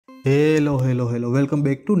Hello. Welcome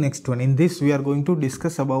back to next one. In this, we are going to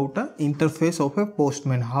discuss about the interface of a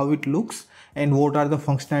postman, how it looks, and what are the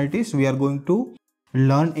functionalities we are going to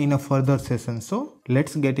learn in a further session. So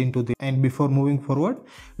let's get into this. And before moving forward,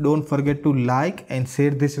 don't forget to like and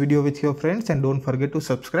share this video with your friends, and don't forget to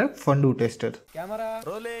subscribe. Fun do tester. Camera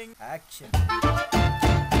rolling, action.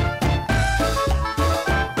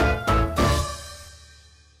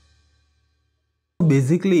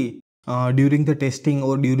 Basically, during the testing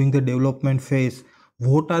or during the development phase,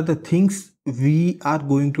 what are the things we are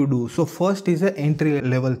going to do? So first is an entry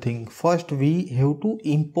level thing. First we have to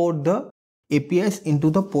import the APIs into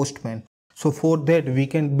the Postman. So for that we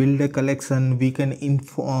can build a collection, we can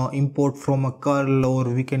import from a curl, or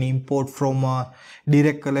we can import from a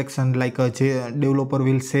direct collection, like a developer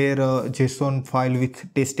will share a JSON file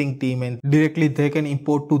with testing team, and directly they can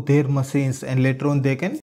import to their machines, and later on they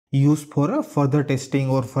can use for a further testing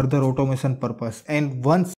or further automation purpose. And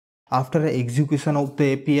once after execution of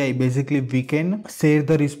the API, basically we can share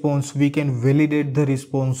the response, we can validate the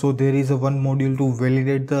response. So there is a one module to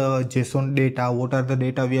validate the JSON data, what are the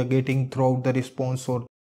data we are getting throughout the response or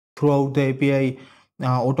throughout the API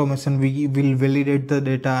automation. We will validate the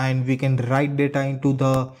data, and we can write data into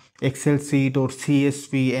the Excel sheet or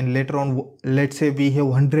CSV, and later on, let's say we have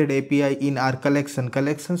 100 API in our collection.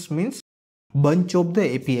 Collections means bunch of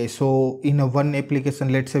the API. So in a one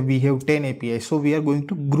application, let's say we have 10 API, so we are going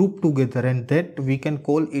to group together, and that we can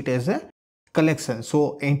call it as a collection.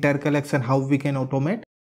 So entire collection, how we can automate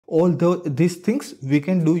all these things we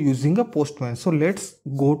can do using a Postman. So let's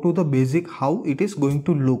go to the basic how it is going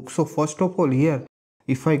to look. So first of all, here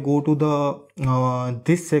if I go to the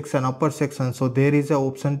this section, upper section, so there is a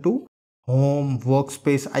option to home,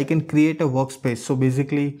 workspace. I can create a workspace. So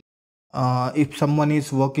basically, if someone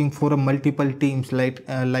is working for a multiple teams,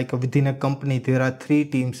 like within a company there are 3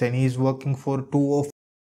 teams, and he is working for 2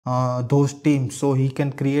 of those teams, so he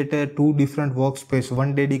can create a 2 different workspace,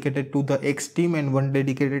 one dedicated to the X team and one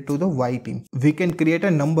dedicated to the Y team. We can create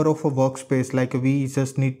a number of a workspace, like we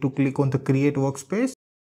just need to click on the create workspace,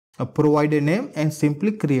 provide a name, and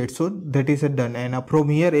simply create. So that is done. And from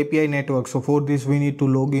here, API network, so for this we need to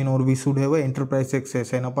log in, or we should have a enterprise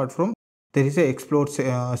access. And apart from, there is a explore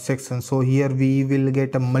section. So here we will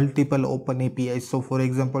get a multiple open APIs. So for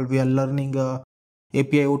example, we are learning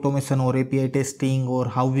API automation or API testing, or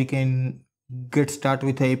how we can get started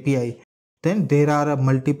with the API. Then there are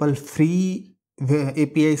multiple free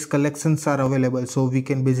APIs collections are available. So we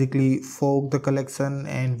can basically fork the collection,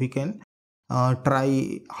 and we can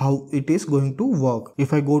try how it is going to work.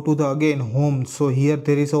 If I go to the again home, so here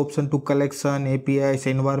there is option to collection, APIs,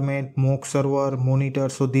 environment, mock server, monitor.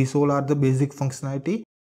 So these all are the basic functionality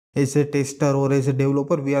as a tester or as a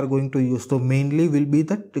developer we are going to use. So mainly will be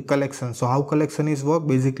the collection. So how collection is work,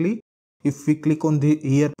 basically if we click on the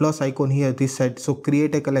here plus icon here this side, so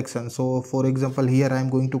create a collection. So for example, here I am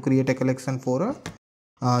going to create a collection for a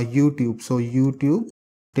YouTube. So YouTube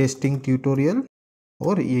testing tutorial,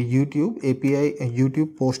 or a YouTube API, a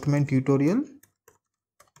YouTube Postman tutorial,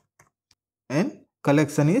 and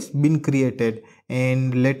collection is been created.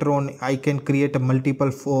 And later on I can create a multiple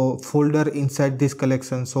folder inside this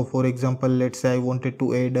collection. So for example, let's say I wanted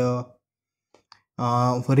to add a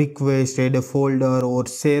request, add a folder, or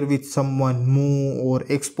share with someone, move, or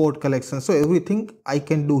export collection. So everything I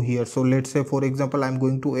can do here. So let's say for example, I'm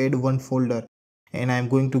going to add one folder, and I'm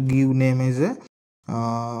going to give name as a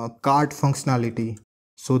cart functionality.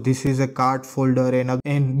 So this is a cart folder,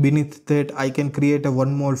 and beneath that I can create a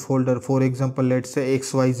one more folder. For example, let's say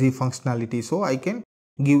XYZ functionality. So I can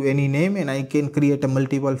give any name, and I can create a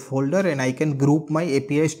multiple folder, and I can group my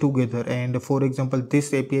APIs together. And for example,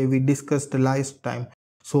 this API we discussed last time.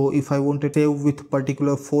 So if I want to save with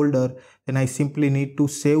particular folder, then I simply need to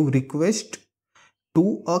save request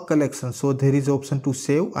to a collection. So there is option to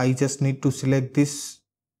save. I just need to select this,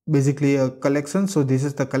 basically a collection. So this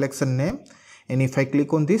is the collection name. And if I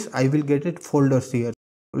click on this, I will get it folders here.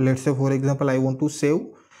 Let's say for example, I want to save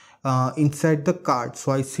inside the cart.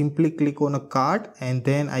 So I simply click on a cart, and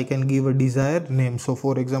then I can give a desired name. So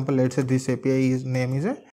for example, let's say this API name is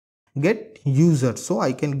a get user. So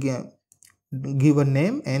I can give a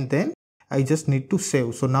name, and then I just need to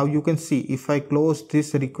save. So now you can see, if I close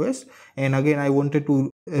this request, and again I wanted to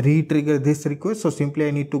re-trigger this request, so simply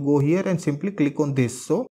I need to go here and simply click on this.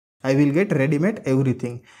 So I will get ready-made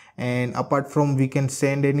everything. And apart from, we can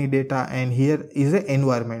send any data, and here is an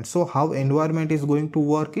environment. So how environment is going to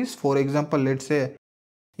work is, for example, let's say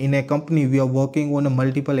in a company we are working on a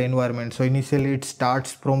multiple environment. So initially it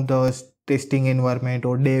starts from the testing environment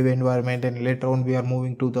or dev environment, and later on we are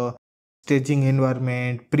moving to the staging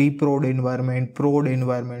environment, pre-prod environment, prod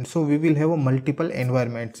environment. So we will have a multiple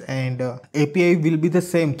environments, and API will be the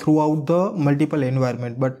same throughout the multiple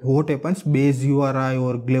environment. But what happens, base URI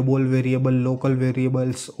or global variable, local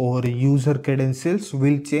variables or user credentials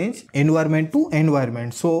will change environment to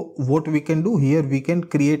environment. So what we can do here, we can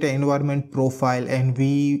create an environment profile and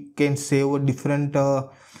we can save a different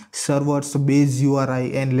servers base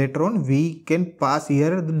URI, and later on we can pass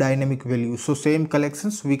here the dynamic values. So same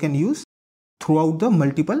collections we can use throughout the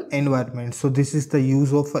multiple environments. So this is the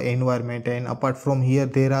use of environment, and apart from here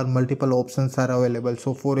there are multiple options are available.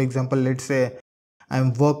 So for example, let's say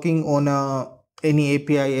I'm working on any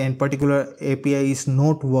API and particular API is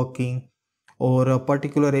not working, or a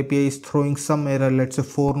particular API is throwing some error, let's say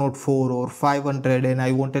 404 or 500, and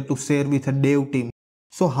I wanted to share with a dev team.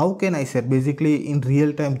 So how can I share? Basically in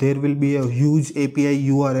real time there will be a huge API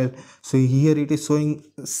URL. So here it is showing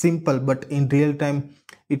simple, but in real time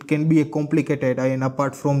it can be a complicated, and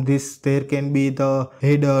apart from this there can be the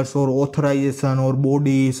headers or authorization or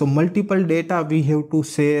body. So multiple data we have to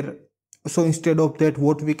share. So instead of that,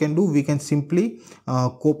 what we can do, we can simply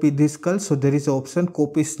copy this call. So there is an option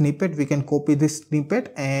copy snippet. We can copy this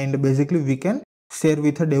snippet and basically we can share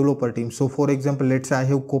with a developer team. So for example, let's say I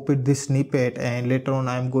have copied this snippet, and later on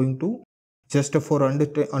I am going to, just for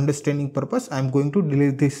understanding purpose, I am going to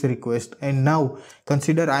delete this request. And now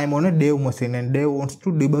consider I am on a dev machine and dev wants to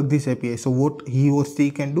debug this API. So what he or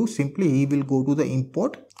she can do, simply he will go to the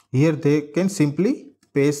import. Here they can simply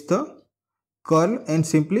paste the curl and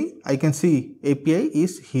simply I can see API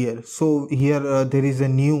is here. So here there is a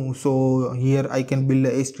new, so here I can build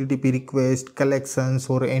a HTTP request, collections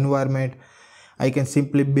or environment. I can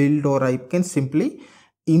simply build, or I can simply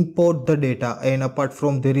import the data, and apart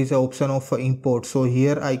from there is an option of import. So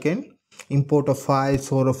here I can import a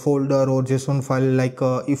files or a folder or JSON file. Like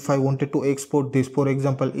if I wanted to export this, for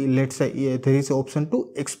example, let's say there is an option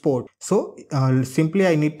to export. So simply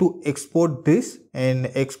I need to export this and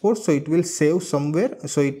export, so it will save somewhere.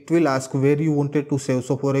 So it will ask where you wanted to save.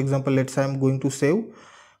 So for example, let's say I'm going to save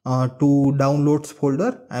to downloads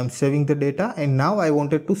folder. I'm saving the data, and now I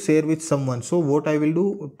wanted to share with someone. So what I will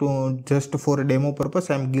do, to just for a demo purpose,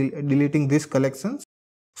 I'm deleting this collections.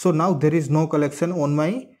 So now there is no collection on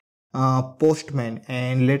my Postman,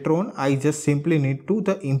 and later on I just simply need to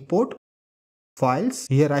the import files.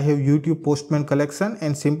 Here I have YouTube Postman collection,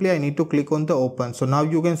 and simply I need to click on the open. So now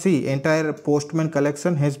you can see entire Postman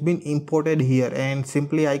collection has been imported here, and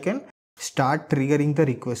simply I can start triggering the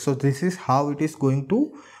request. So this is how it is going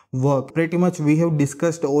to work. Pretty much we have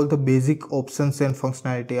discussed all the basic options and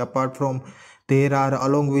functionality. Apart from there are,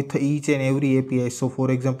 along with each and every API. So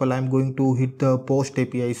for example, I'm going to hit the post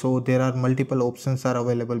API. So there are multiple options are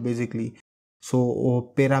available basically.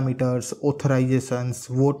 So parameters, authorizations,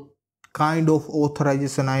 what kind of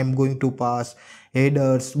authorization I am going to pass,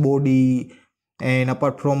 headers, body, and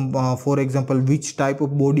apart from for example, which type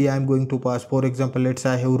of body I am going to pass. For example, let's say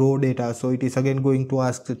I have raw data, so it is again going to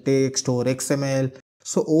ask text or XML.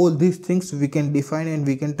 So all these things we can define and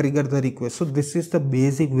we can trigger the request. So this is the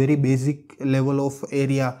basic, very basic level of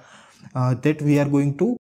area that we are going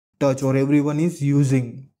to touch, or everyone is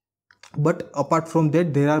using. But apart from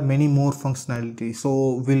that, there are many more functionalities.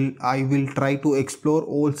 So I will try to explore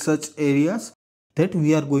all such areas that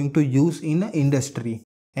we are going to use in an industry,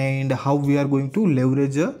 and how we are going to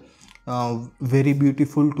leverage a very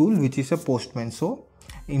beautiful tool which is a Postman. So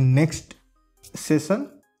in next session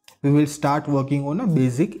we will start working on a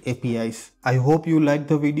basic APIs. I hope you liked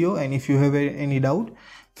the video, and if you have any doubt,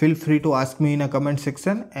 feel free to ask me in a comment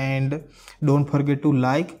section, and don't forget to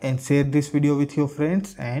like and share this video with your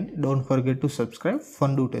friends, and don't forget to subscribe.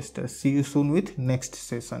 Fun Do Tester. See you soon with next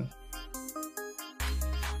session.